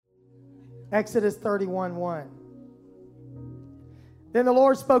Exodus 31:1. Then the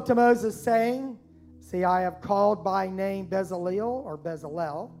Lord spoke to Moses, saying, See, I have called by name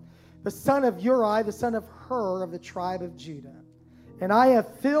Bezalel, the son of Uri, the son of Hur of the tribe of Judah. And I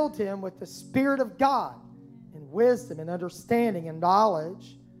have filled him with the Spirit of God, in wisdom and understanding and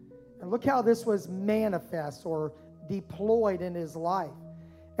knowledge. And look how this was manifest or deployed in his life.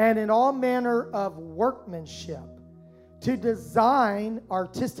 And in all manner of workmanship, to design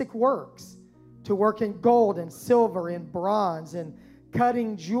artistic works, to work in gold and silver and bronze, and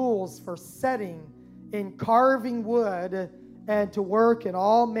cutting jewels for setting, in carving wood, and to work in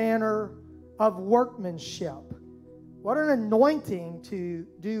all manner of workmanship. What an anointing to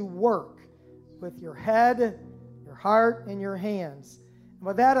do work with your head, your heart, and your hands. And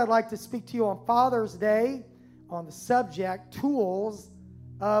with that, I'd like to speak to you on Father's Day on the subject, tools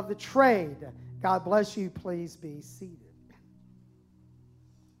of the trade. God bless you. Please be seated.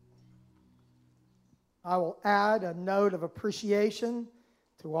 I will add a note of appreciation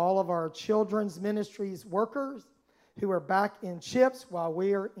to all of our children's ministries workers who are back in CHIPS while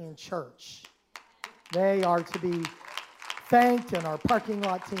we are in church. They are to be thanked, and our parking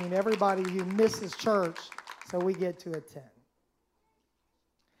lot team, everybody who misses church, so we get to attend.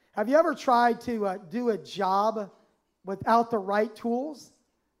 Have you ever tried to do a job without the right tools?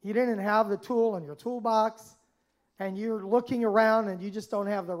 You didn't have the tool in your toolbox, and you're looking around and you just don't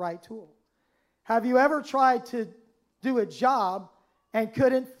have the right tool. Have you ever tried to do a job and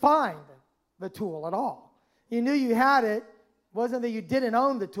couldn't find the tool at all? You knew you had it. It wasn't that you didn't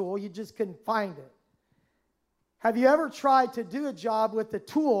own the tool, you just couldn't find it. Have you ever tried to do a job with the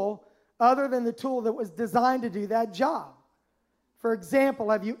tool other than the tool that was designed to do that job? For example,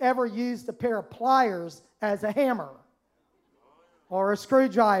 have you ever used a pair of pliers as a hammer? Or a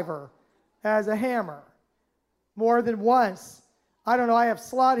screwdriver as a hammer? More than once. I don't know, I have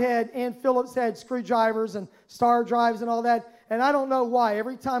slot head and Phillips head screwdrivers and star drives and all that, and I don't know why.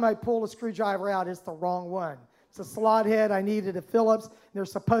 Every time I pull a screwdriver out, it's the wrong one. It's a slot head. I needed a Phillips. They're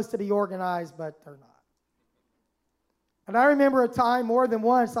supposed to be organized, but they're not. And I remember a time, more than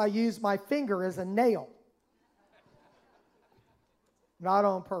once, I used my finger as a nail. Not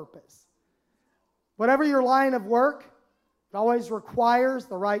on purpose. Whatever your line of work, it always requires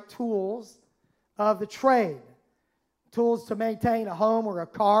the right tools of the trade. Tools to maintain a home or a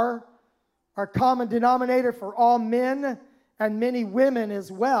car are a common denominator for all men and many women as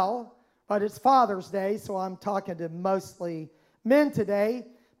well. But it's Father's Day, so I'm talking to mostly men today.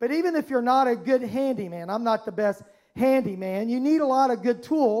 But even if you're not a good handyman, I'm not the best handyman, you need a lot of good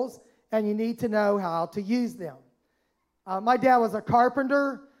tools, and you need to know how to use them. My dad was a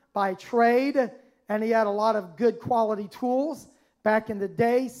carpenter by trade, and he had a lot of good quality tools. Back in the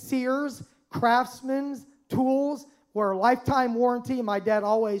day, Sears, Craftsman's tools were a lifetime warranty. My dad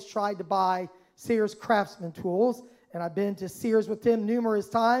always tried to buy Sears Craftsman tools, and I've been to Sears with him numerous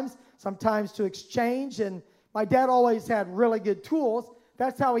times, sometimes to exchange, and my dad always had really good tools.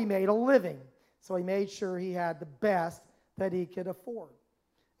 That's how he made a living. So he made sure he had the best that he could afford.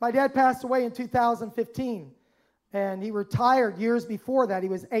 My dad passed away in 2015, and he retired years before that. He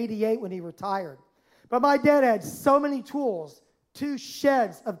was 88 when he retired. But my dad had so many tools, 2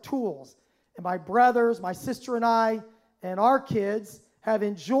 sheds of tools. And my brothers, my sister and I, and our kids have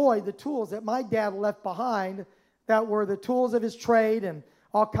enjoyed the tools that my dad left behind that were the tools of his trade and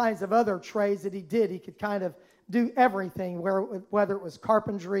all kinds of other trades that he did. He could kind of do everything, whether it was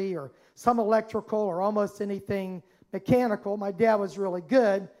carpentry or some electrical or almost anything mechanical. My dad was really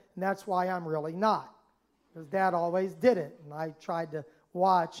good, and that's why I'm really not. Because Dad always did it, and I tried to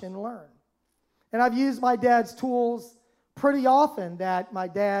watch and learn. And I've used my dad's tools pretty often that my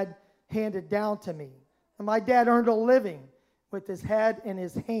dad handed down to me. And my dad earned a living with his head and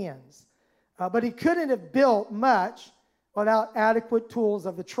his hands. But he couldn't have built much without adequate tools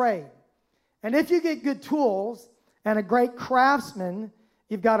of the trade. And if you get good tools and a great craftsman,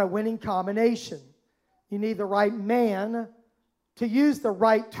 you've got a winning combination. You need the right man to use the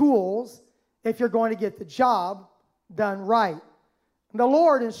right tools if you're going to get the job done right. And the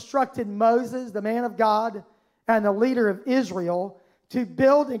Lord instructed Moses, the man of God, and the leader of Israel to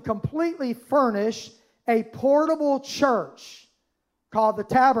build and completely furnish a portable church called the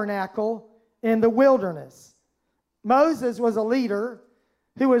Tabernacle in the wilderness. Moses was a leader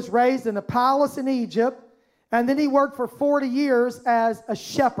who was raised in a palace in Egypt, and then he worked for 40 years as a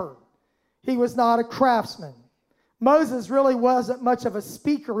shepherd. He was not a craftsman. Moses really wasn't much of a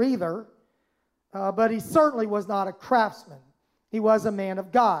speaker either, but he certainly was not a craftsman. He was a man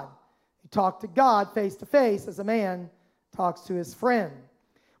of God. He talked to God face to face as a man talks to his friend.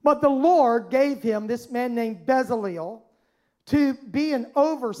 But the Lord gave him this man named Bezalel to be an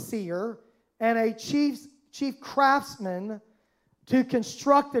overseer and a chief craftsman to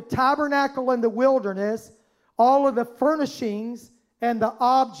construct the tabernacle in the wilderness, all of the furnishings and the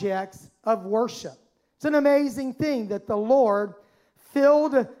objects of worship. It's an amazing thing that the Lord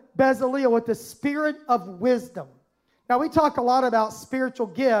filled Bezaleel with the spirit of wisdom. Now, we talk a lot about spiritual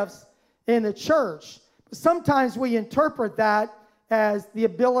gifts in the church. But sometimes we interpret that as the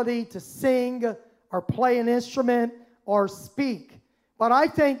ability to sing or play an instrument or speak. But I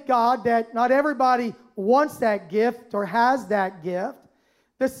thank God that not everybody wants that gift or has that gift.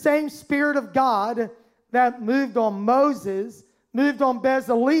 The same Spirit of God that moved on Moses, moved on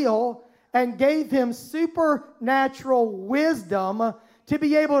Bezaleel, and gave him supernatural wisdom to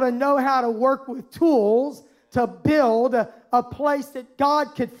be able to know how to work with tools to build a place that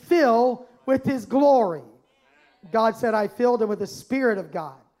God could fill with His glory. God said, I filled him with the Spirit of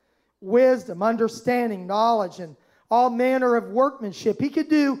God. Wisdom, understanding, knowledge, and all manner of workmanship. He could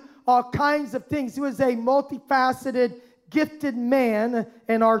do all kinds of things. He was a multifaceted, gifted man,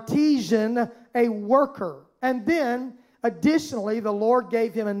 an artisan, a worker. And then, additionally, the Lord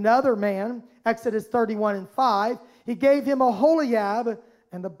gave him another man, Exodus 31:5. He gave him Aholiab,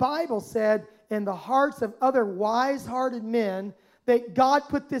 and the Bible said, in the hearts of other wise-hearted men, that God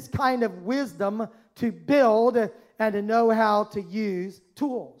put this kind of wisdom to build and to know how to use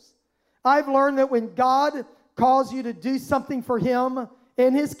tools. I've learned that when God calls you to do something for Him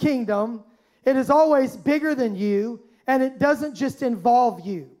in His kingdom, it is always bigger than you, and it doesn't just involve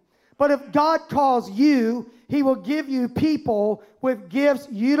you. But if God calls you, He will give you people with gifts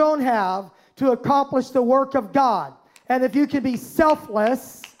you don't have to accomplish the work of God. And if you can be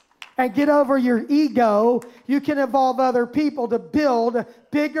selfless and get over your ego, you can involve other people to build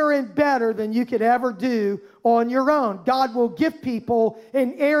bigger and better than you could ever do on your own. God will gift people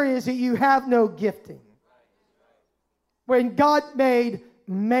in areas that you have no gifting. When God made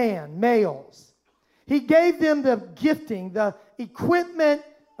males, He gave them the gifting, the equipment,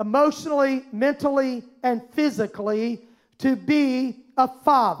 emotionally, mentally, and physically to be a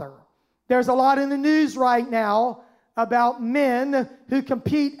father. There's a lot in the news right now about men who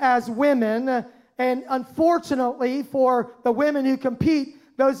compete as women, and unfortunately for the women who compete,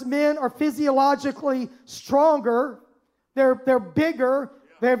 those men are physiologically stronger, they're bigger,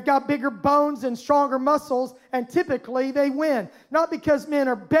 they've got bigger bones and stronger muscles, and typically they win. Not because men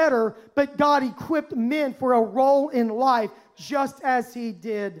are better, but God equipped men for a role in life just as He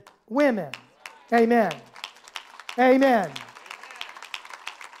did women. Amen. Amen.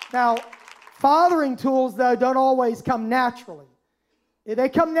 Now, fathering tools, though, don't always come naturally. They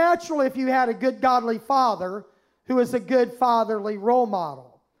come naturally if you had a good godly father who is a good fatherly role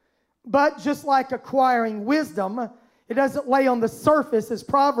model. But just like acquiring wisdom, it doesn't lay on the surface, as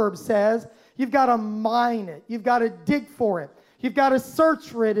Proverbs says. You've got to mine it. You've got to dig for it. You've got to search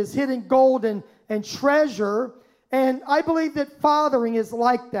for it as hidden gold and treasure. And I believe that fathering is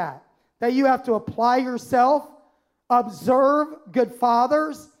like that. That you have to apply yourself, observe good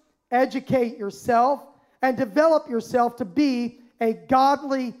fathers, educate yourself, and develop yourself to be a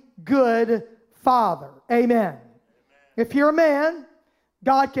godly, good father. Amen. If you're a man,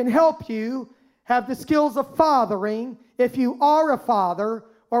 God can help you have the skills of fathering if you are a father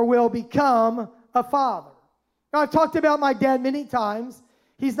or will become a father. Now, I've talked about my dad many times.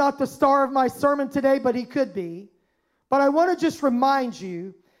 He's not the star of my sermon today, but he could be. But I want to just remind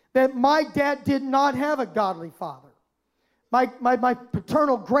you that my dad did not have a godly father. My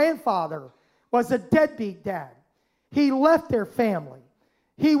paternal grandfather was a deadbeat dad. He left their family.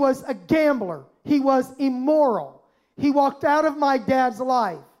 He was a gambler. He was immoral. He walked out of my dad's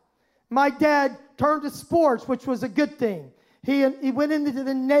life. My dad turned to sports, which was a good thing. He went into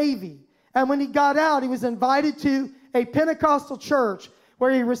the Navy. And when he got out, he was invited to a Pentecostal church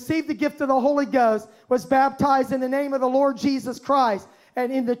where he received the gift of the Holy Ghost, was baptized in the name of the Lord Jesus Christ.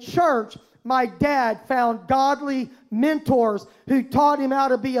 And in the church, my dad found godly mentors who taught him how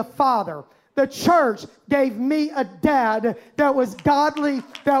to be a father. The church gave me a dad that was godly,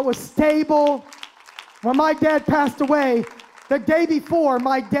 that was stable. When my dad passed away, the day before,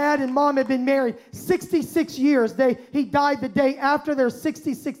 my dad and mom had been married 66 years. He died the day after their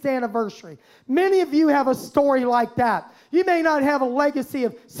 66th anniversary. Many of you have a story like that. You may not have a legacy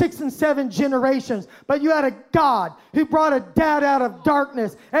of 6 and 7 generations, but you had a God who brought a dad out of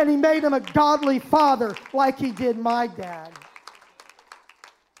darkness, and He made him a godly father like He did my dad.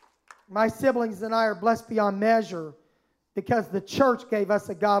 My siblings and I are blessed beyond measure because the church gave us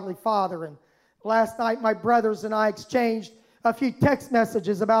a godly father. And last night, my brothers and I exchanged a few text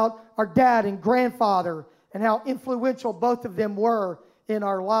messages about our dad and grandfather and how influential both of them were in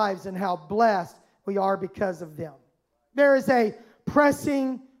our lives and how blessed we are because of them. There is a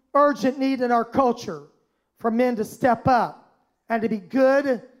pressing urgent need in our culture for men to step up and to be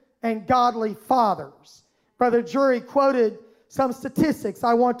good and godly fathers. Brother Drury quoted some statistics.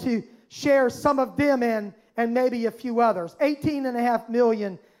 I want to share some of them and maybe a few others. 18.5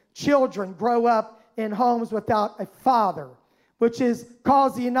 million children grow up in homes without a father, which has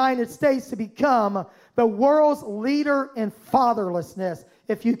caused the United States to become the world's leader in fatherlessness,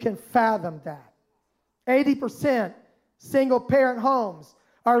 if you can fathom that. 80% single-parent homes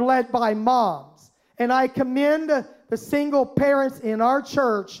are led by moms. And I commend the single parents in our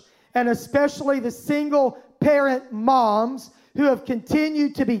church, and especially the single-parent moms who have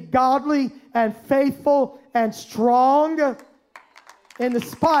continued to be godly and faithful and strong in the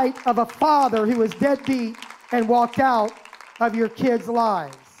spite of a father who was deadbeat and walked out of your kids'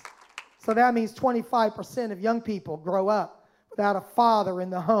 lives. So that means 25% of young people grow up without a father in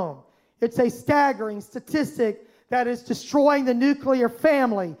the home. It's a staggering statistic that is destroying the nuclear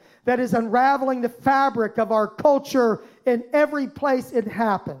family, that is unraveling the fabric of our culture in every place it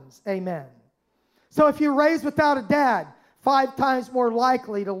happens. Amen. So if you're raised without a dad, 5 times more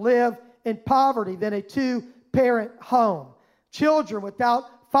likely to live in poverty than a 2-parent home. Children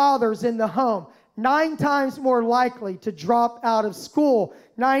without fathers in the home, 9 times more likely to drop out of school.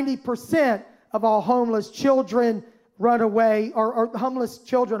 90% of all homeless children run away, or homeless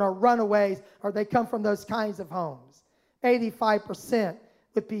children are runaways, or they come from those kinds of homes. 85%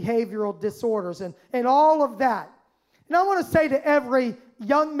 with behavioral disorders and all of that. And I want to say to every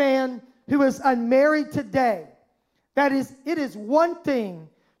young man who is unmarried today, that it is one thing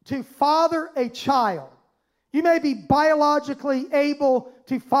to father a child. You may be biologically able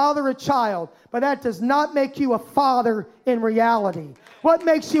to father a child, but that does not make you a father in reality. What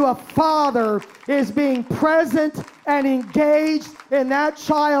makes you a father is being present and engaged in that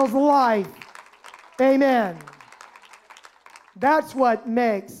child's life. Amen. That's what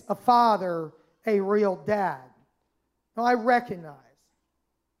makes a father a real dad. Now, I recognize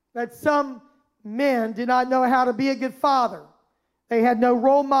that some men did not know how to be a good father. They had no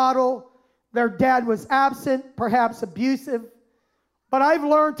role model. Their dad was absent, perhaps abusive. But I've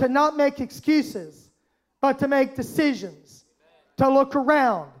learned to not make excuses, but to make decisions, to look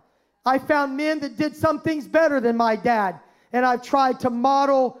around. I found men that did some things better than my dad, and I've tried to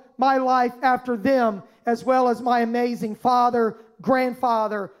model my life after them, as well as my amazing father,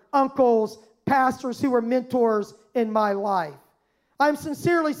 grandfather, uncles, pastors who were mentors in my life. I'm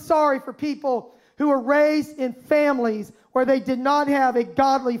sincerely sorry for people who were raised in families where they did not have a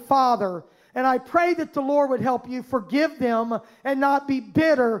godly father. And I pray that the Lord would help you forgive them and not be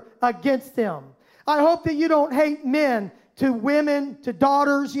bitter against them. I hope that you don't hate men to women, to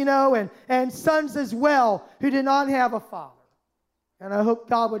daughters, and sons as well who did not have a father. And I hope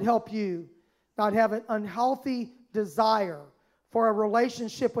God would help you not have an unhealthy desire for a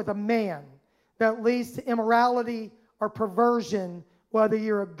relationship with a man that leads to immorality or perversion, whether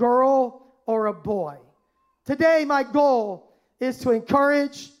you're a girl or a boy. Today, my goal is to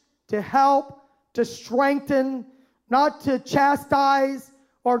encourage, to help, to strengthen, not to chastise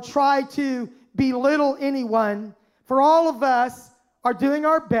or try to belittle anyone. For all of us are doing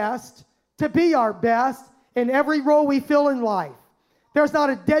our best to be our best in every role we fill in life. There's not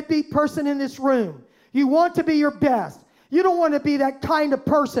a deadbeat person in this room. You want to be your best. You don't want to be that kind of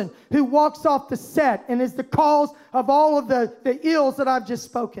person who walks off the set and is the cause of all of the ills that I've just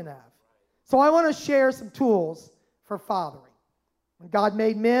spoken of. So I want to share some tools for fathering. When God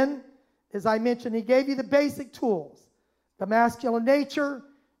made men, as I mentioned, He gave you the basic tools. The masculine nature,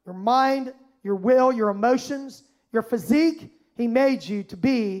 your mind, your will, your emotions, your physique. He made you to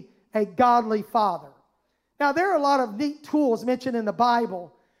be a godly father. Now, there are a lot of neat tools mentioned in the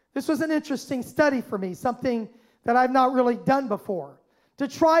Bible. This was an interesting study for me, something that I've not really done before, to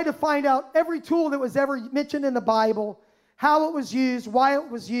try to find out every tool that was ever mentioned in the Bible, how it was used, why it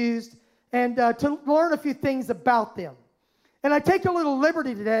was used, and to learn a few things about them. And I take a little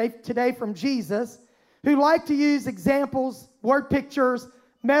liberty today from Jesus, who liked to use examples, word pictures,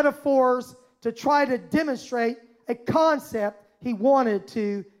 metaphors, to try to demonstrate a concept He wanted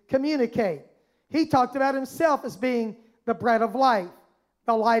to communicate. He talked about Himself as being the bread of life,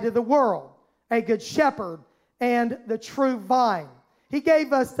 the light of the world, a good shepherd, and the true vine. He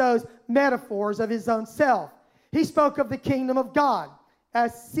gave us those metaphors of His own self. He spoke of the kingdom of God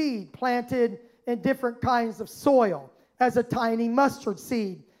as seed planted in different kinds of soil, as a tiny mustard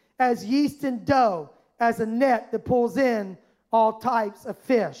seed, as yeast in dough, as a net that pulls in all types of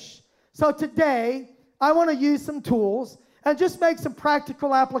fish. So today, I want to use some tools and just make some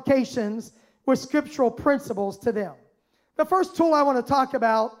practical applications with scriptural principles to them. The first tool I want to talk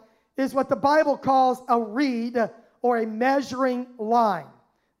about is what the Bible calls a reed or a measuring line.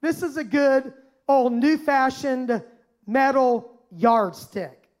 This is a good old new-fashioned metal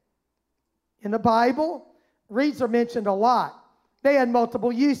yardstick. In the Bible, reeds are mentioned a lot. They had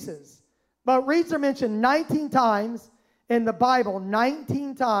multiple uses. But reeds are mentioned 19 times in the Bible,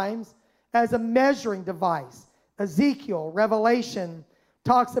 19 times as a measuring device. Ezekiel, Revelation,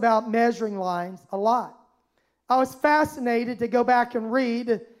 talks about measuring lines a lot. I was fascinated to go back and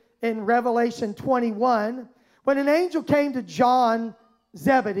read in Revelation 21 when an angel came to John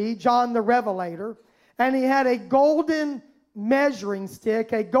Zebedee, John the Revelator, and he had a golden measuring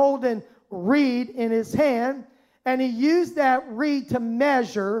stick, a golden reed in his hand, and he used that reed to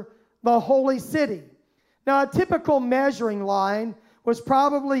measure the holy city. Now, a typical measuring line was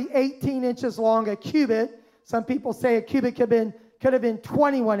probably 18 inches long, a cubit. Some people say a cubit could have been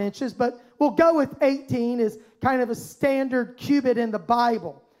 21 inches, but we'll go with 18 as kind of a standard cubit in the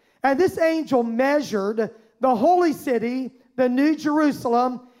Bible. And this angel measured the holy city, the New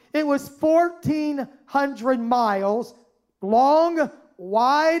Jerusalem. It was 1,400 miles long,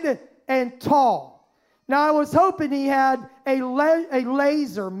 wide, and tall. Now, I was hoping he had a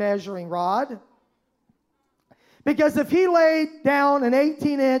laser measuring rod, because if he laid down an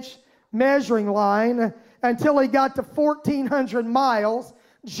 18-inch measuring line until he got to 1,400 miles,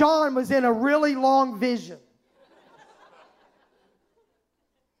 John was in a really long vision.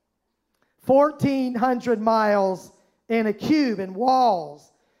 1,400 miles in a cube and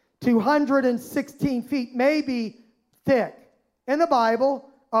walls, 216 feet, maybe thick. In the Bible,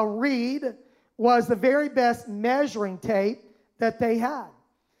 a reed was the very best measuring tape that they had.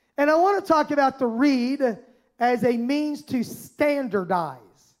 And I want to talk about the reed as a means to standardize.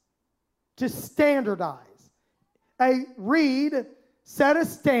 To standardize. A reed set a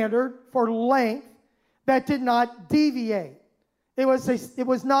standard for length that did not deviate. It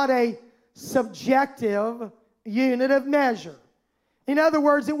was not a subjective unit of measure. In other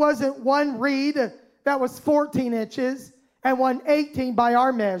words, it wasn't one reed that was 14 inches and one 18 by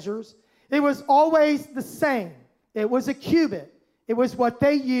our measures. It was always the same. It was a cubit. It was what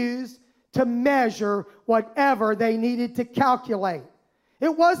they used to measure whatever they needed to calculate.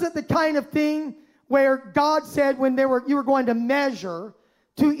 It wasn't the kind of thing where God said when you were going to measure,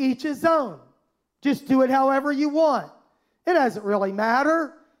 to each his own. Just do it however you want. It doesn't really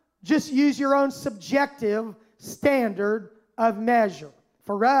matter. Just use your own subjective standard of measure.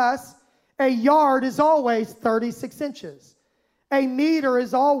 For us, a yard is always 36 inches. A meter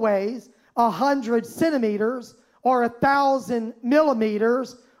is always 100 centimeters or 1,000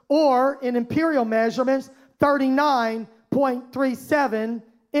 millimeters, or in imperial measurements, 39.37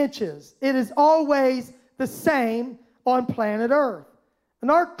 inches. It is always the same on planet Earth.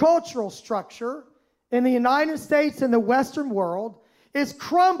 And our cultural structure in the United States and the Western world is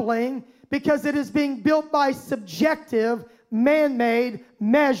crumbling because it is being built by subjective, man-made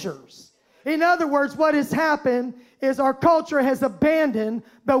measures. In other words, what has happened is our culture has abandoned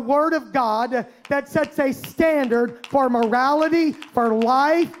the Word of God that sets a standard for morality, for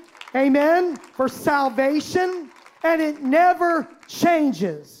life, amen, for salvation, and it never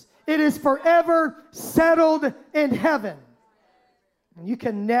changes. It is forever settled in heaven. And you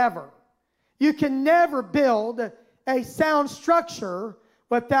can never build a sound structure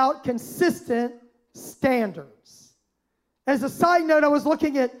without consistent standards. As a side note, I was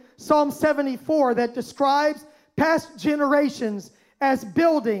looking at Psalm 74 that describes past generations as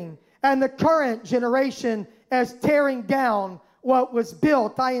building and the current generation as tearing down what was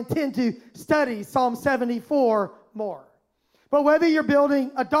built. I intend to study Psalm 74 more. But whether you're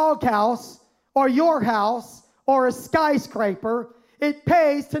building a doghouse or your house or a skyscraper, it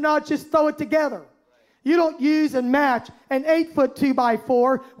pays to not just throw it together. You don't use and match an 8-foot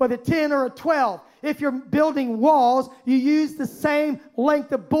 2x4 with a 10 or a 12. If you're building walls, you use the same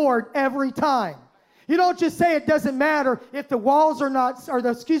length of board every time. You don't just say it doesn't matter if the walls are not,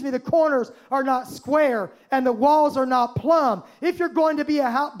 the corners are not square and the walls are not plumb. If you're going to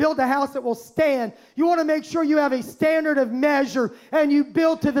build a house that will stand, you want to make sure you have a standard of measure and you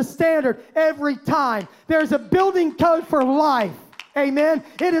build to the standard every time. There's a building code for life. Amen.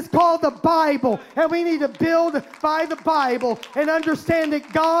 It is called the Bible, and we need to build by the Bible and understand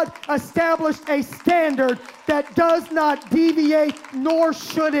that God established a standard that does not deviate, nor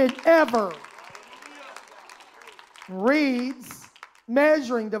should it ever. Reeds,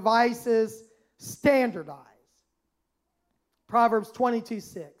 measuring devices, standardize. Proverbs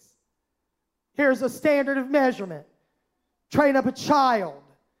 22:6. Here's a standard of measurement. Train up a child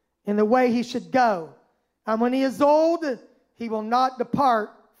in the way he should go, and when he is old, he will not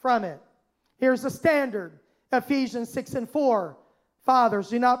depart from it. Here's a standard. Ephesians 6:4. Fathers,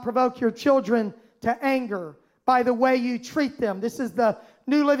 do not provoke your children to anger by the way you treat them. This is the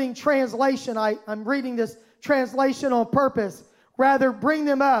New Living Translation, I'm reading this translation on purpose. Rather, bring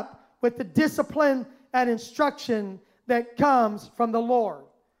them up with the discipline and instruction that comes from the Lord.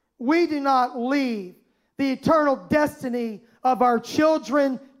 We do not leave the eternal destiny of our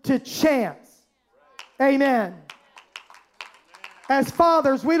children to chance. Amen. As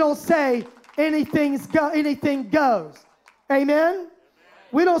fathers, we don't say anything goes. Amen.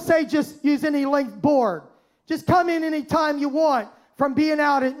 We don't say just use any length board. Just come in anytime you want from being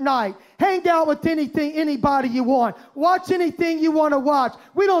out at night. Hang out with anybody you want. Watch anything you want to watch.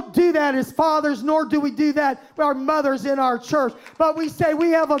 We don't do that as fathers, nor do we do that with our mothers in our church. But we say we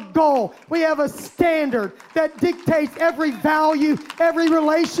have a goal. We have a standard that dictates every value, every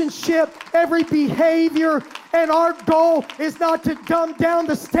relationship, every behavior. And our goal is not to dumb down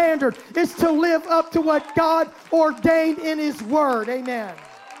the standard. It's to live up to what God ordained in His Word. Amen.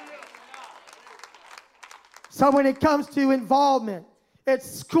 So when it comes to involvement at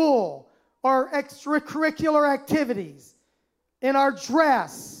school or extracurricular activities, in our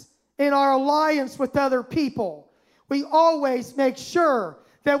dress, in our alliance with other people, we always make sure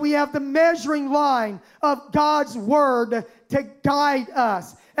that we have the measuring line of God's Word to guide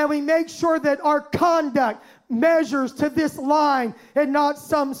us. And we make sure that our conduct measures to this line and not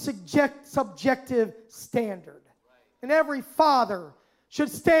some subjective standard. And every father should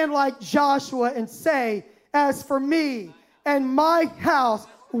stand like Joshua and say, as for me and my house,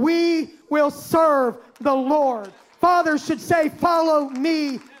 we will serve the Lord. Fathers should say, follow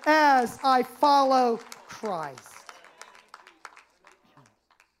me as I follow Christ.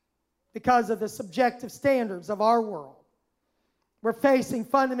 Because of the subjective standards of our world, we're facing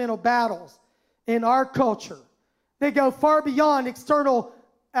fundamental battles in our culture. They go far beyond external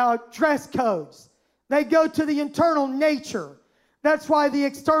dress codes. They go to the internal nature. That's why the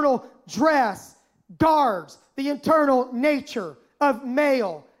external dress guards the internal nature of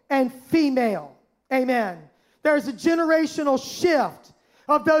male and female. Amen. There's a generational shift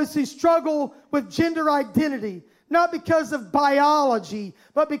of those who struggle with gender identity, not because of biology,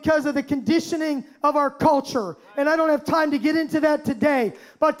 but because of the conditioning of our culture. And I don't have time to get into that today.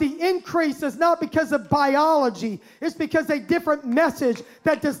 But the increase is not because of biology. It's because a different message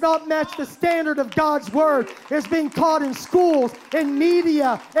that does not match the standard of God's Word is being taught in schools, in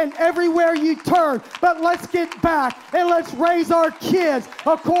media, and everywhere you turn. But let's get back and let's raise our kids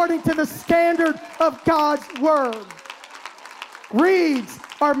according to the standard of God's Word. Reeds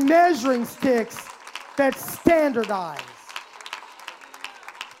are measuring sticks that standardize.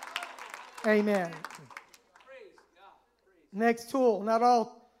 Amen. Next tool. Not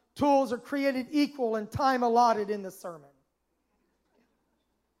all tools are created equal in time allotted in the sermon.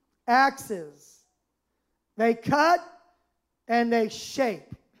 Axes. They cut and they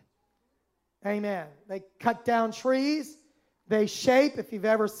shape. Amen. They cut down trees. They shape. If you've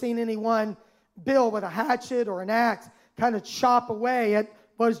ever seen anyone build with a hatchet or an axe, kind of chop away at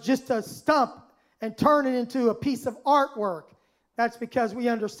what is just a stump and turn it into a piece of artwork. That's because we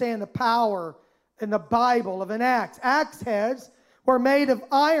understand the power in the Bible of an axe. Axe heads were made of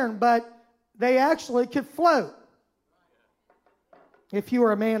iron, but they actually could float. If you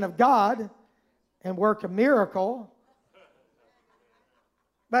were a man of God and work a miracle.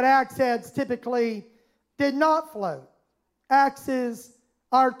 But axe heads typically did not float. Axes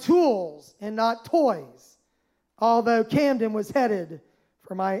are tools and not toys. Although Camden was headed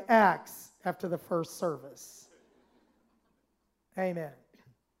for my axe after the first service. Amen.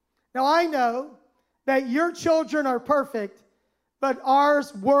 Now I know that your children are perfect, but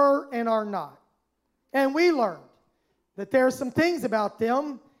ours were and are not. And we learned that there are some things about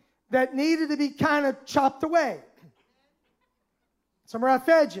them that needed to be kind of chopped away. Some rough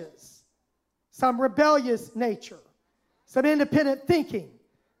edges, some rebellious nature, some independent thinking.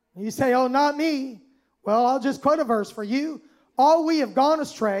 And you say, oh, not me. Well, I'll just quote a verse for you. All we have gone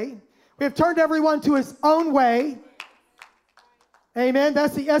astray. We have turned everyone to his own way. Amen.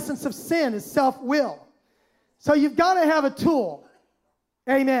 That's the essence of sin, is self-will. So you've got to have a tool.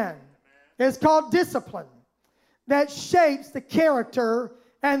 Amen. It's called discipline that shapes the character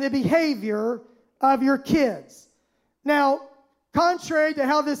and the behavior of your kids. Now, contrary to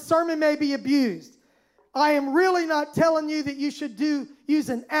how this sermon may be abused, I am really not telling you that you should use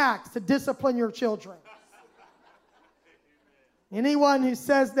an axe to discipline your children. Anyone who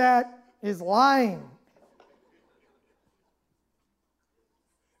says that is lying.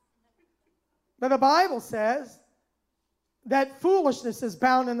 But the Bible says that foolishness is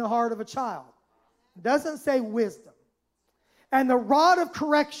bound in the heart of a child. It doesn't say wisdom. And the rod of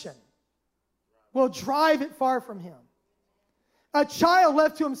correction will drive it far from him. A child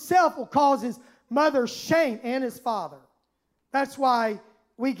left to himself will cause his mother shame and his father. That's why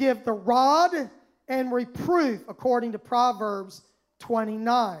we give the rod and reproof, according to Proverbs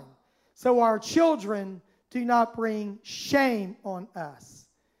 29. So our children do not bring shame on us.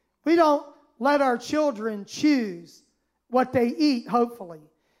 We don't let our children choose what they eat, hopefully.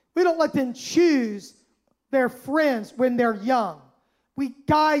 We don't let them choose their friends when they're young. We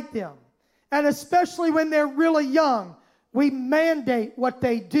guide them. And especially when they're really young, we mandate what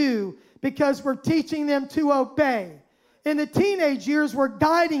they do because we're teaching them to obey. In the teenage years, we're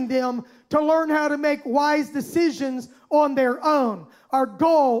guiding them to learn how to make wise decisions on their own. Our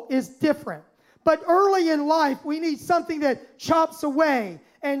goal is different. But early in life, we need something that chops away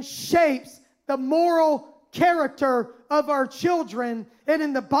and shapes the moral character of our children. And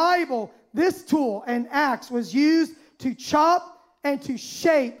in the Bible, this tool and axe was used to chop and to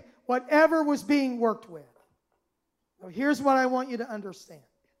shape whatever was being worked with. So here's what I want you to understand.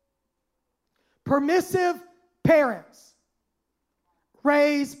 Permissive parents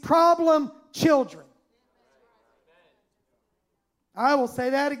raise problem children. I will say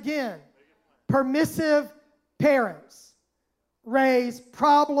that again. Permissive parents raise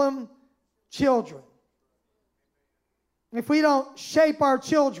problem children. If we don't shape our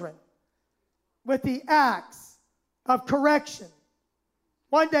children with the acts of correction,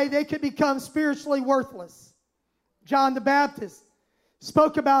 one day they could become spiritually worthless. John the Baptist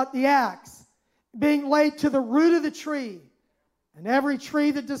spoke about the axe being laid to the root of the tree, and every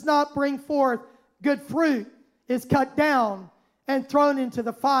tree that does not bring forth good fruit is cut down and thrown into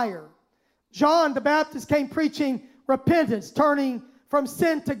the fire. John the Baptist came preaching repentance, turning from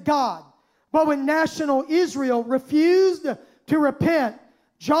sin to God. But when national Israel refused to repent,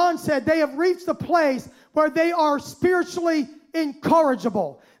 John said they have reached the place where they are spiritually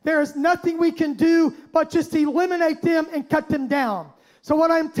incorrigible. There is nothing we can do but just eliminate them and cut them down. So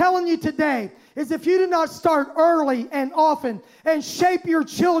what I'm telling you today is if you do not start early and often and shape your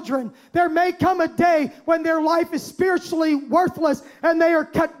children, there may come a day when their life is spiritually worthless and they are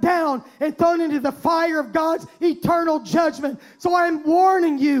cut down and thrown into the fire of God's eternal judgment. So I'm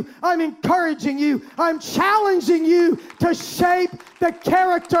warning you, I'm encouraging you, I'm challenging you to shape the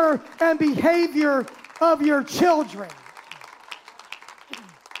character and behavior of your children.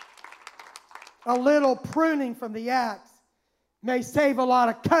 A little pruning from the axe may save a lot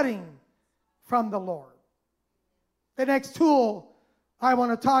of cutting from the Lord. The next tool I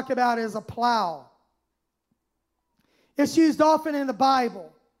want to talk about is a plow. It's used often in the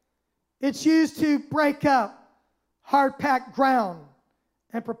Bible. It's used to break up hard-packed ground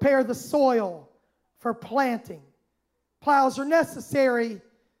and prepare the soil for planting. Plows are necessary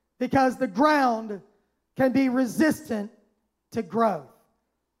because the ground can be resistant to growth.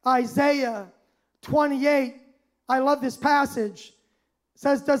 Isaiah 28, I love this passage. It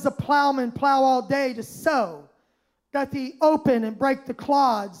says, does the plowman plow all day to sow? Doth he open and break the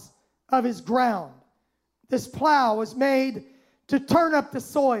clods of his ground? This plow was made to turn up the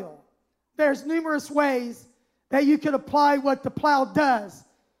soil. There's numerous ways that you can apply what the plow does.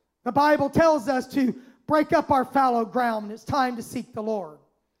 The Bible tells us to break up our fallow ground when it's time to seek the Lord.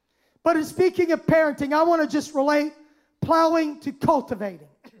 But in speaking of parenting, I want to just relate plowing to cultivating.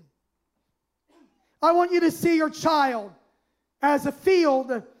 I want you to see your child as a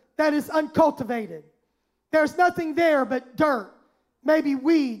field that is uncultivated. There's nothing there but dirt, maybe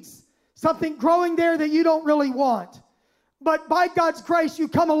weeds, something growing there that you don't really want. But by God's grace, you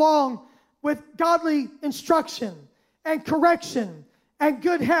come along with godly instruction and correction and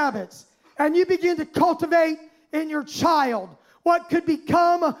good habits, and you begin to cultivate in your child what could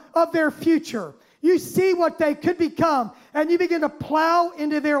become of their future. You see what they could become, and you begin to plow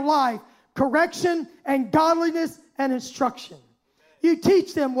into their life correction and godliness and instruction. You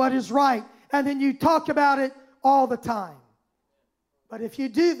teach them what is right, and then you talk about it all the time. But if you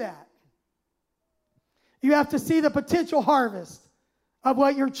do that, you have to see the potential harvest of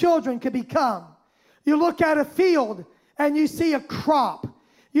what your children could become. You look at a field and you see a crop.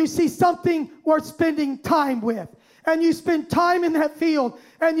 You see something worth spending time with. And you spend time in that field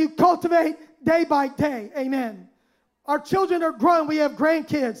and you cultivate day by day. Amen. Our children are grown. We have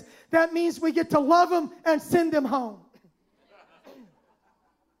grandkids. That means we get to love them and send them home.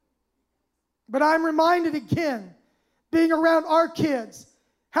 But I'm reminded again, being around our kids,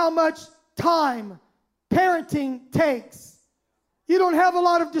 how much time parenting takes. You don't have a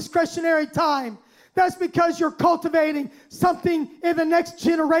lot of discretionary time. That's because you're cultivating something in the next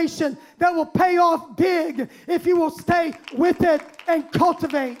generation that will pay off big if you will stay with it and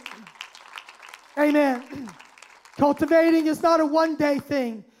cultivate. Amen. Cultivating is not a one-day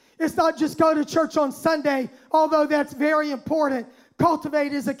thing. It's not just go to church on Sunday, although that's very important.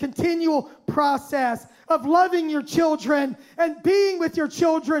 Cultivate is a continual process of loving your children and being with your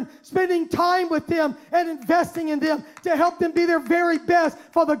children, spending time with them and investing in them to help them be their very best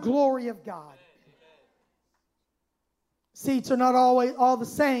for the glory of God. Seeds are not always all the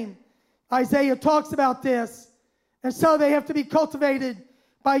same. Isaiah talks about this. And so they have to be cultivated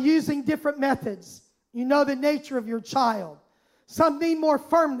by using different methods. You know the nature of your child. Some need more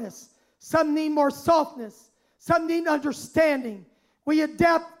firmness. Some need more softness. Some need understanding. We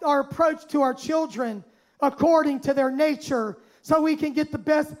adapt our approach to our children according to their nature so we can get the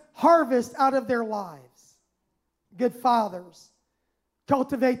best harvest out of their lives. Good fathers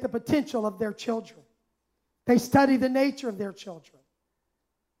cultivate the potential of their children. They study the nature of their children,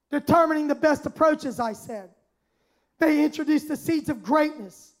 determining the best approach, as I said. They introduce the seeds of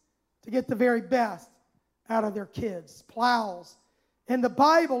greatness to get the very best out of their kids. Plows in the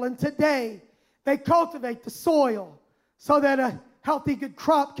Bible, and today they cultivate the soil so that a healthy, good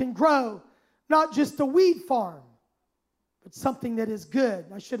crop can grow. Not just a weed farm, but something that is good.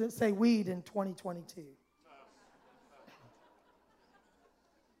 I shouldn't say weed in 2022.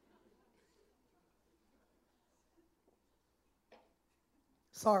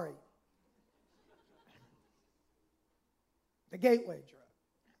 Sorry. The gateway drug.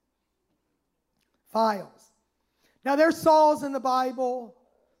 Files. Now, there's saws in the Bible,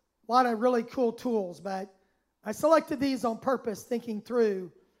 a lot of really cool tools, but I selected these on purpose, thinking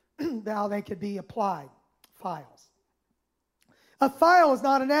through how they could be applied. Files. A file is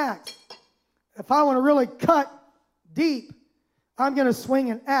not an axe. If I want to really cut deep, I'm going to swing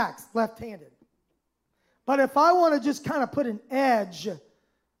an axe left-handed. But if I want to just kind of put an edge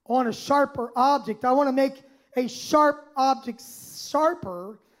on a sharper object, I want to make a sharp object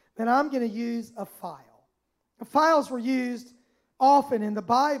sharper, then I'm going to use a file. The files were used often in the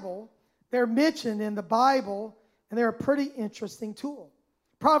Bible. They're mentioned in the Bible, and they're a pretty interesting tool.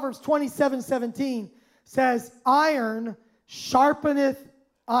 Proverbs 27:17 says, iron sharpeneth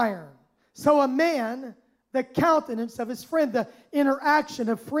iron. So a man, the countenance of his friend, the interaction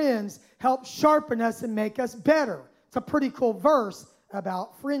of friends, helps sharpen us and make us better. It's a pretty cool verse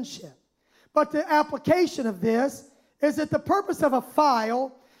about friendship. But the application of this is that the purpose of a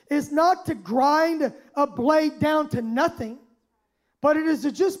file is not to grind a blade down to nothing, but it is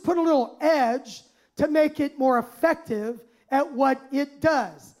to just put a little edge to make it more effective at what it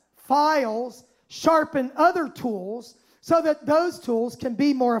does. Files sharpen other tools so that those tools can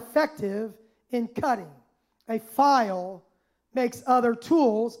be more effective in cutting. A file makes other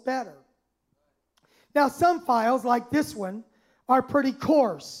tools better. Now, some files, like this one, are pretty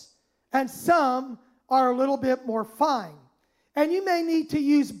coarse, and some are a little bit more fine. And you may need to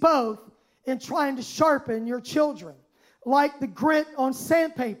use both in trying to sharpen your children. Like the grit on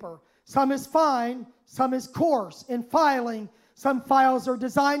sandpaper. Some is fine, some is coarse. In filing, some files are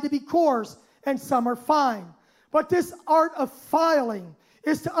designed to be coarse, and some are fine. But this art of filing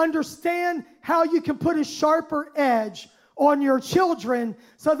is to understand how you can put a sharper edge on your children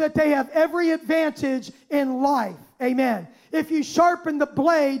so that they have every advantage in life. Amen. If you sharpen the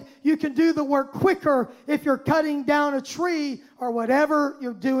blade, you can do the work quicker if you're cutting down a tree or whatever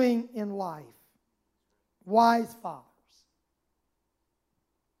you're doing in life. Wise fathers.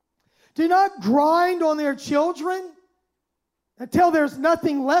 Do not grind on their children until there's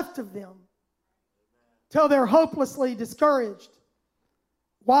nothing left of them, till they're hopelessly discouraged.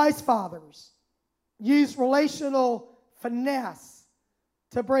 Wise fathers use relational finesse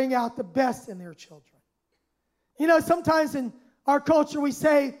to bring out the best in their children. You know, sometimes in our culture we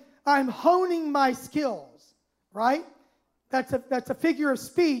say, I'm honing my skills, right? That's a figure of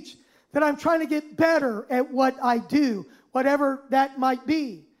speech that I'm trying to get better at what I do, whatever that might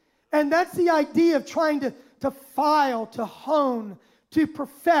be. And that's the idea of trying to file, to hone, to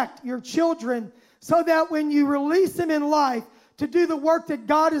perfect your children so that when you release them in life to do the work that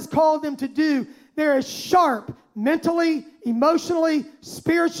God has called them to do, they're as sharp mentally, emotionally,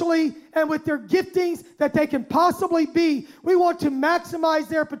 spiritually, and with their giftings that they can possibly be. We want to maximize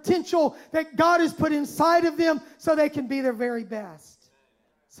their potential that God has put inside of them so they can be their very best.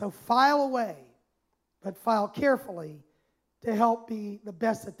 So file away, but file carefully to help be the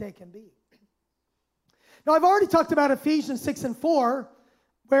best that they can be. Now, I've already talked about Ephesians 6:4,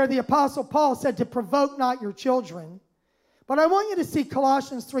 where the Apostle Paul said to provoke not your children. But I want you to see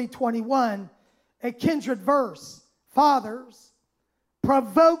Colossians 3:21, a kindred verse. Fathers,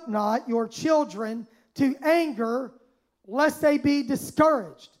 provoke not your children to anger, lest they be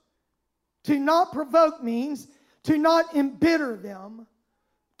discouraged. To not provoke means to not embitter them,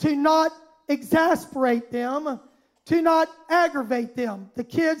 to not exasperate them, to not aggravate them. The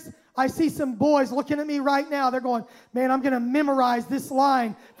kids I see some boys looking at me right now. They're going, man, I'm going to memorize this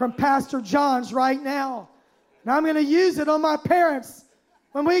line from Pastor John's right now. And I'm going to use it on my parents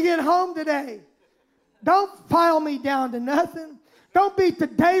when we get home today. Don't file me down to nothing. Don't beat the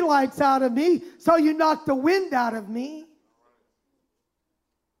daylights out of me so you knock the wind out of me.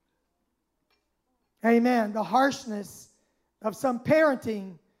 Amen. The harshness of some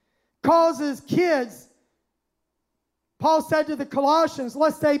parenting causes kids, Paul said to the Colossians,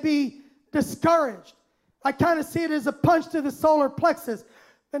 lest they be discouraged. I kind of see it as a punch to the solar plexus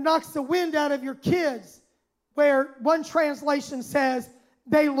that knocks the wind out of your kids, where one translation says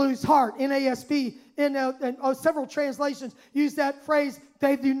they lose heart. NASB, in several translations use that phrase,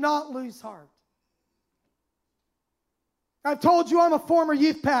 they do not lose heart. I've told you I'm a former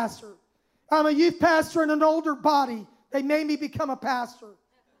youth pastor. I'm a youth pastor in an older body. They made me become a pastor.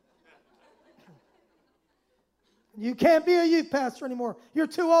 You can't be a youth pastor anymore. You're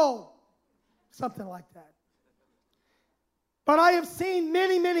too old. Something like that. But I have seen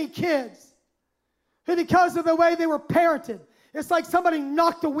many, many kids who, because of the way they were parented, it's like somebody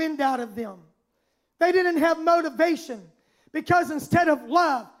knocked the wind out of them. They didn't have motivation because instead of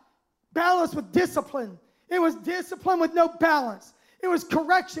love, balanced with discipline, it was discipline with no balance. It was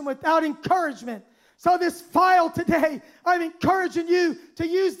correction without encouragement. So this file today, I'm encouraging you to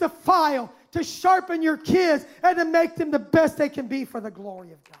use the file to sharpen your kids and to make them the best they can be for the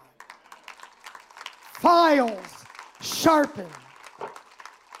glory of God. Files sharpen.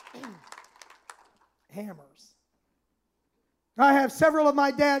 Hammers. I have several of my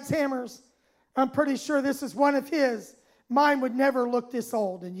dad's hammers. I'm pretty sure this is one of his. Mine would never look this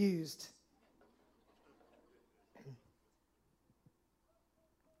old and used.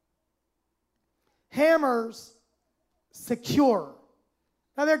 Hammers secure.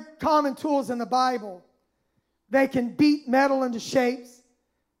 Now, they're common tools in the Bible. They can beat metal into shapes.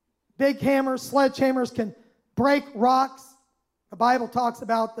 Big hammers, sledgehammers can break rocks. The Bible talks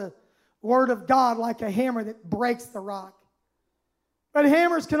about the Word of God like a hammer that breaks the rock. But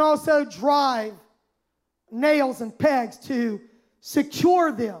hammers can also drive nails and pegs to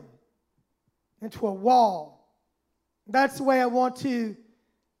secure them into a wall. That's the way I want to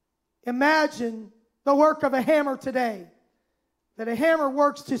imagine the work of a hammer today. That a hammer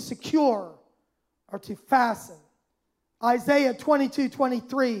works to secure or to fasten. Isaiah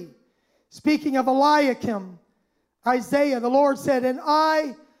 22:23, speaking of Eliakim, Isaiah, the Lord said, and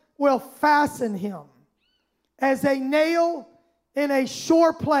I will fasten him as a nail in a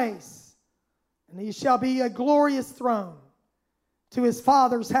sure place, and he shall be a glorious throne to his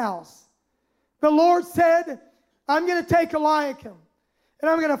father's house. The Lord said, I'm going to take Eliakim, and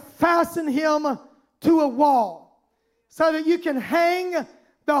I'm going to fasten him to a wall, so that you can hang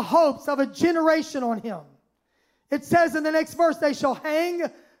the hopes of a generation on him. It says in the next verse, they shall hang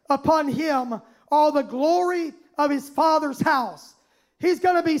upon him all the glory of his father's house. He's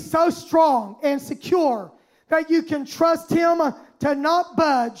going to be so strong and secure that you can trust him to not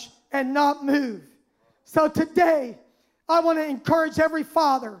budge and not move. So today, I want to encourage every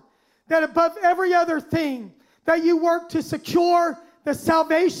father that above every other thing, that you work to secure the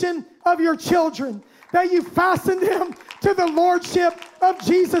salvation of your children, that you fasten them to the lordship of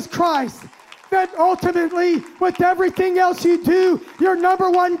Jesus Christ. That ultimately, with everything else you do, your number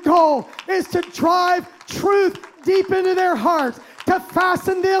one goal is to drive truth deep into their hearts, to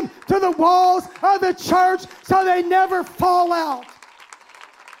fasten them to the walls of the church so they never fall out.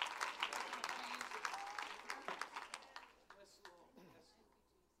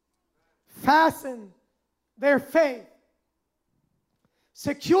 Fasten their faith.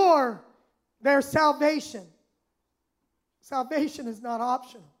 Secure their salvation. Salvation is not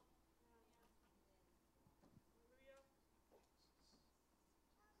optional.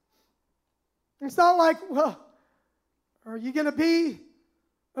 It's not like, well, are you going to be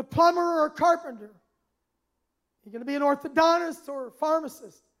a plumber or a carpenter? You're going to be an orthodontist or a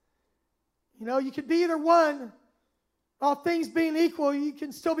pharmacist. You know, you could be either one. All things being equal, you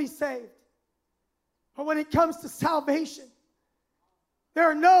can still be saved. But when it comes to salvation, there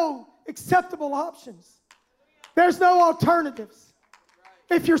are no acceptable options. There's no alternatives.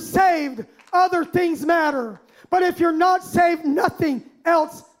 If you're saved, other things matter. But if you're not saved, nothing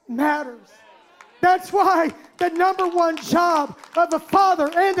else matters. That's why the number one job of a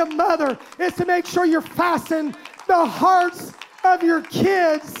father and a mother is to make sure you're fastening the hearts of your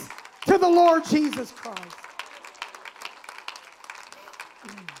kids to the Lord Jesus Christ.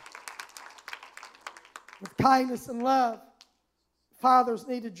 With kindness and love, fathers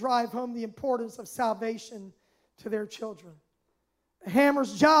need to drive home the importance of salvation to their children. A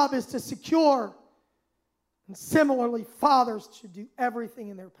hammer's job is to secure, And similarly, fathers should do everything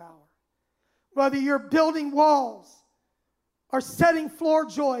in their power. Whether you're building walls, or setting floor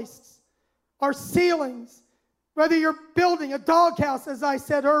joists, or ceilings, whether you're building a doghouse, as I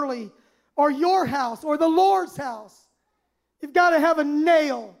said earlier, or your house, or the Lord's house, you've got to have a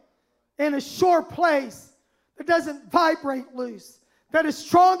nail in a sure place that doesn't vibrate loose, that is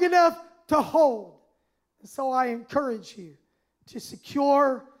strong enough to hold. And so I encourage you to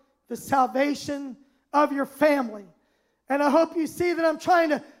secure the salvation of your family. And I hope you see that I'm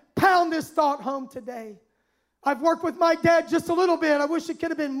trying to pound this thought home today. I've worked with my dad just a little bit. I wish it could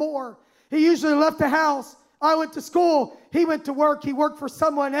have been more. He usually left the house. I went to school. He went to work. He worked for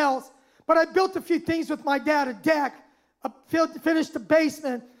someone else. But I built a few things with my dad, a deck. I finished the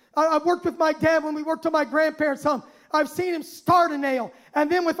basement. I worked with my dad when we worked on my grandparents' home. I've seen him start a nail and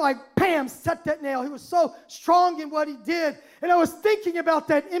then with like, bam, set that nail. He was so strong in what he did. And I was thinking about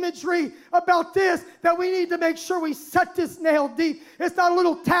that imagery, about this, that we need to make sure we set this nail deep. It's not a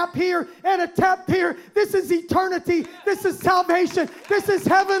little tap here and a tap here. This is eternity. This is salvation. This is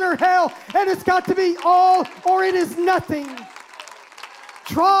heaven or hell. And it's got to be all or it is nothing.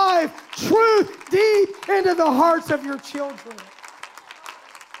 Drive truth deep into the hearts of your children.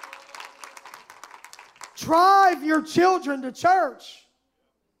 Drive your children to church.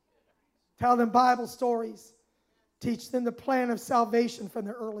 Tell them Bible stories. Teach them the plan of salvation from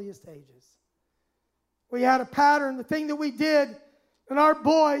the earliest ages. We had a pattern. The thing that we did in our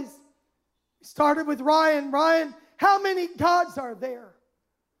boys, we started with Ryan. Ryan, how many gods are there?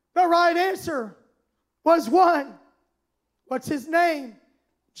 The right answer was one. What's his name?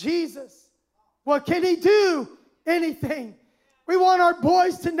 Jesus. What can he do? Anything. We wanted our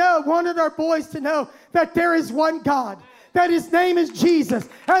boys to know that there is one God, that his name is Jesus,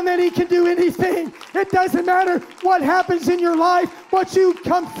 and that he can do anything. It doesn't matter what happens in your life, what you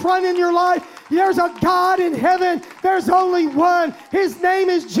confront in your life. There's a God in heaven. There's only one. His name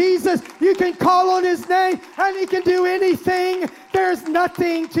is Jesus. You can call on his name, and he can do anything. There's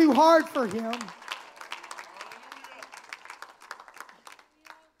nothing too hard for him.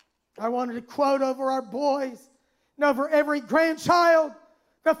 I wanted to quote over our boys and over every grandchild.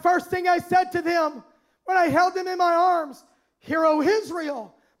 The first thing I said to them when I held them in my arms, "Hear, O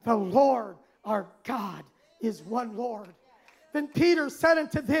Israel, the Lord our God is one Lord." Then Peter said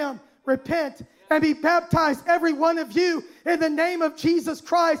unto them, "Repent and be baptized, every one of you, in the name of Jesus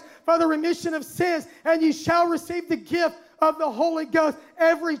Christ for the remission of sins, and ye shall receive the gift of the Holy Ghost."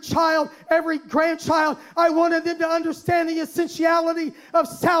 Every child, every grandchild, I wanted them to understand the essentiality of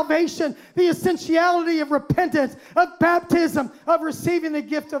salvation, the essentiality of repentance, of baptism, of receiving the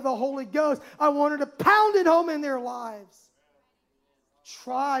gift of the Holy Ghost. I wanted to pound it home in their lives.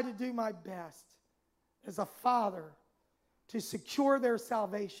 Try to do my best as a father to secure their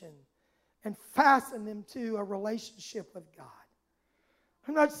salvation and fasten them to a relationship with God.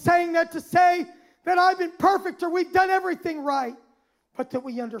 I'm not saying that to say that I've been perfect or we've done everything right, but that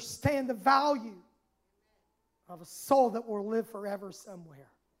we understand the value of a soul that will live forever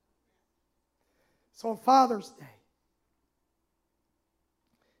somewhere. So on Father's Day,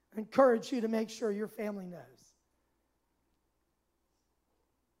 I encourage you to make sure your family knows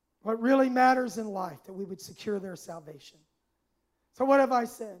what really matters in life, that we would secure their salvation. So what have I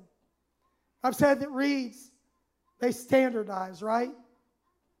said? I've said that reeds, they standardize, right?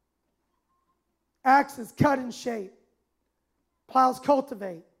 Axes cut and shape. Plows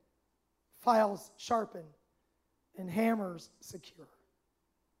cultivate. Files sharpen. And hammers secure.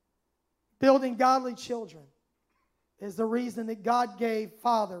 Building godly children is the reason that God gave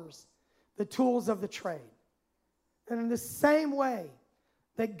fathers the tools of the trade. And in the same way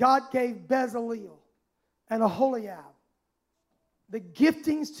that God gave Bezalel and Aholiab the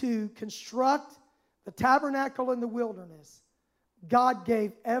giftings to construct the tabernacle in the wilderness, God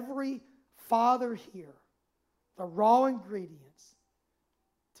gave every father here the raw ingredients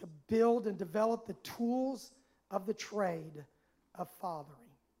to build and develop the tools of the trade of fathering.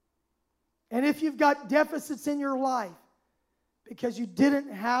 And if you've got deficits in your life because you didn't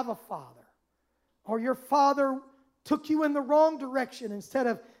have a father, or your father took you in the wrong direction, instead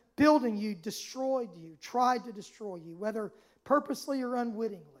of building you, destroyed you, tried to destroy you, whether purposely or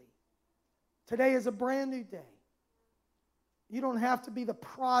unwittingly, today is a brand new day. You don't have to be the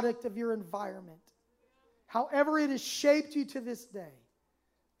product of your environment. However it has shaped you to this day,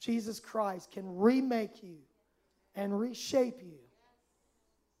 Jesus Christ can remake you and reshape you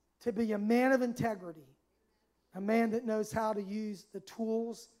to be a man of integrity, a man that knows how to use the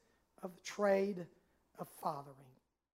tools of the trade of fathering.